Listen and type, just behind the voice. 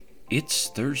It's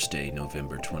Thursday,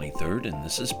 November 23rd, and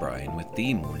this is Brian with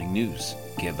The Morning News.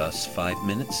 Give us 5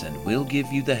 minutes and we'll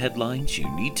give you the headlines you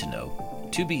need to know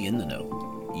to be in the know.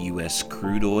 U.S.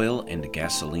 crude oil and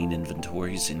gasoline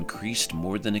inventories increased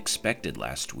more than expected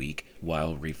last week,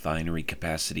 while refinery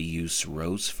capacity use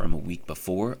rose from a week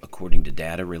before, according to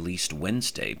data released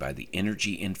Wednesday by the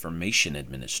Energy Information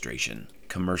Administration.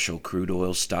 Commercial crude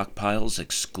oil stockpiles,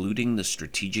 excluding the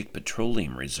Strategic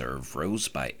Petroleum Reserve, rose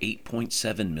by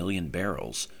 8.7 million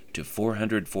barrels to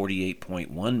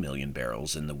 448.1 million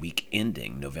barrels in the week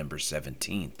ending November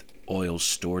 17th. Oil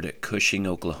stored at Cushing,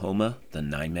 Oklahoma, the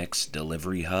NYMEX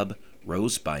delivery hub,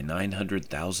 rose by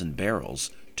 900,000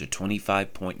 barrels to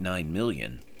 25.9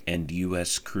 million, and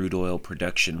U.S. crude oil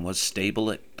production was stable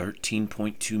at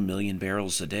 13.2 million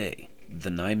barrels a day. The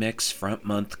NYMEX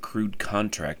front-month crude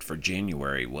contract for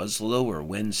January was lower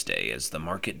Wednesday as the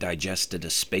market digested a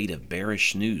spate of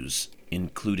bearish news,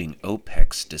 including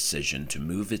OPEC's decision to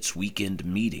move its weekend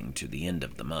meeting to the end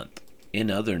of the month. In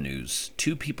other news,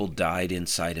 2 people died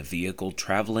inside a vehicle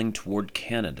traveling toward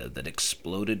Canada that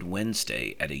exploded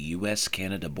Wednesday at a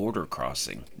U.S.-Canada border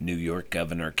crossing, New York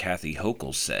Governor Kathy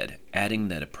Hochul said, adding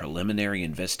that a preliminary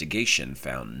investigation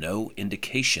found no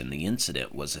indication the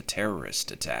incident was a terrorist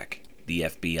attack. The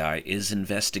FBI is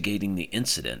investigating the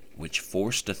incident, which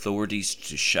forced authorities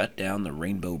to shut down the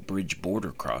Rainbow Bridge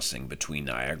border crossing between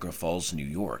Niagara Falls, New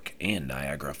York, and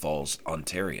Niagara Falls,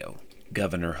 Ontario.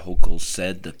 Governor Hochul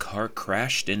said the car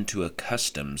crashed into a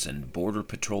Customs and Border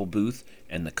Patrol booth,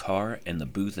 and the car and the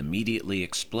booth immediately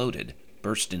exploded,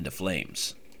 burst into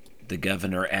flames. The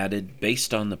governor added,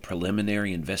 based on the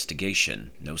preliminary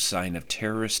investigation, no sign of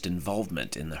terrorist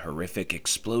involvement in the horrific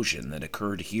explosion that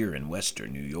occurred here in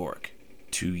western New York.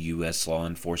 2 U.S. law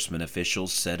enforcement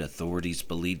officials said authorities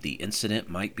believe the incident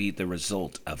might be the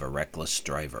result of a reckless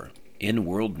driver. In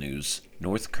world news,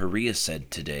 North Korea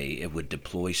said today it would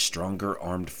deploy stronger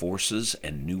armed forces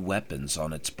and new weapons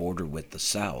on its border with the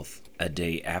South, a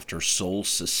day after Seoul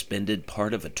suspended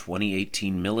part of a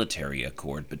 2018 military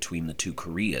accord between the 2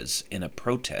 Koreas in a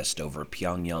protest over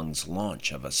Pyongyang's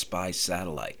launch of a spy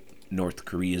satellite. North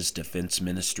Korea's defense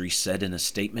ministry said in a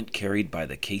statement carried by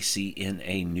the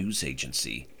KCNA news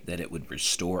agency that it would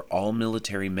restore all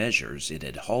military measures it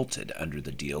had halted under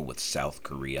the deal with South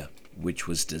Korea, which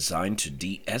was designed to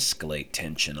de-escalate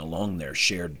tension along their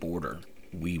shared border.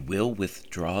 We will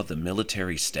withdraw the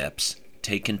military steps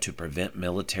taken to prevent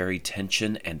military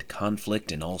tension and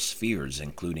conflict in all spheres,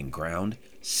 including ground,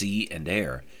 sea, and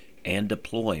air, and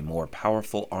deploy more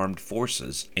powerful armed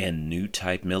forces and new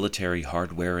type military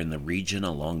hardware in the region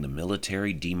along the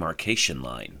military demarcation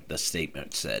line, the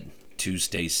statement said.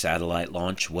 Tuesday's satellite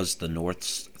launch was the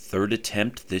North's 3rd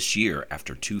attempt this year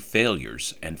after 2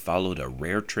 failures and followed a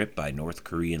rare trip by North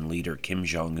Korean leader Kim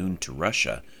Jong-un to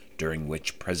Russia, during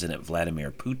which President Vladimir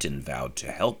Putin vowed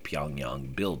to help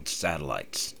Pyongyang build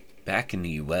satellites. Back in the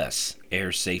U.S.,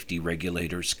 air safety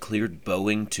regulators cleared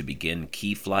Boeing to begin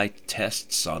key flight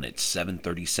tests on its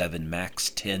 737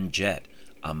 MAX 10 jet,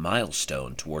 a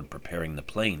milestone toward preparing the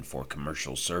plane for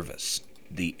commercial service.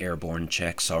 The airborne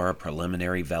checks are a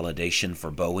preliminary validation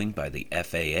for Boeing by the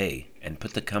FAA and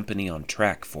put the company on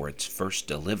track for its first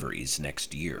deliveries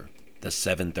next year. The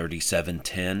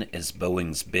 737-10 is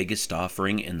Boeing's biggest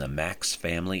offering in the MAX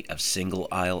family of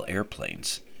single-aisle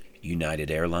airplanes.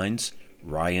 United Airlines,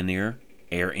 Ryanair,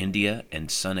 Air India, and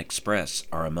Sun Express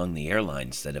are among the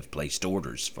airlines that have placed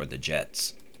orders for the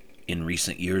jets. In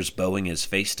recent years, Boeing has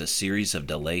faced a series of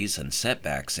delays and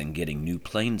setbacks in getting new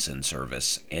planes in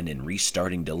service and in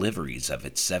restarting deliveries of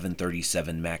its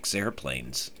 737 MAX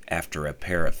airplanes after a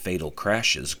pair of fatal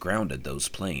crashes grounded those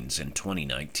planes in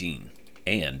 2019.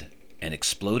 And an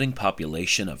exploding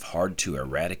population of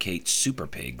hard-to-eradicate super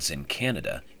pigs in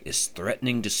Canada is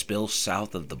threatening to spill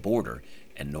south of the border,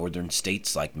 and northern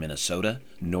states like Minnesota,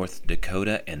 North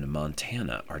Dakota, and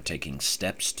Montana are taking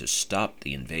steps to stop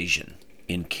the invasion.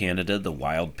 In Canada, the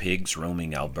wild pigs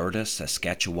roaming Alberta,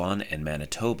 Saskatchewan, and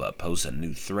Manitoba pose a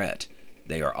new threat.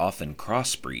 They are often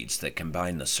crossbreeds that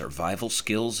combine the survival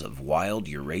skills of wild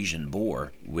Eurasian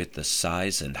boar with the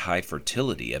size and high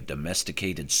fertility of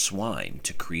domesticated swine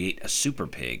to create a super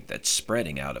pig that's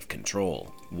spreading out of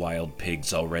control. Wild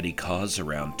pigs already cause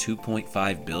around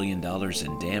 $2.5 billion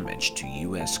in damage to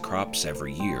U.S. crops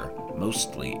every year,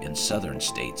 mostly in southern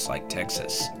states like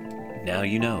Texas. Now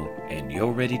you know, and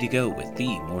you're ready to go with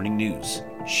The Morning News.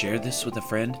 Share this with a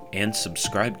friend and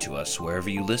subscribe to us wherever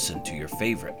you listen to your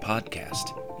favorite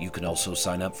podcast. You can also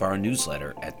sign up for our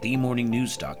newsletter at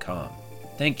themorningnews.com.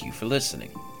 Thank you for listening.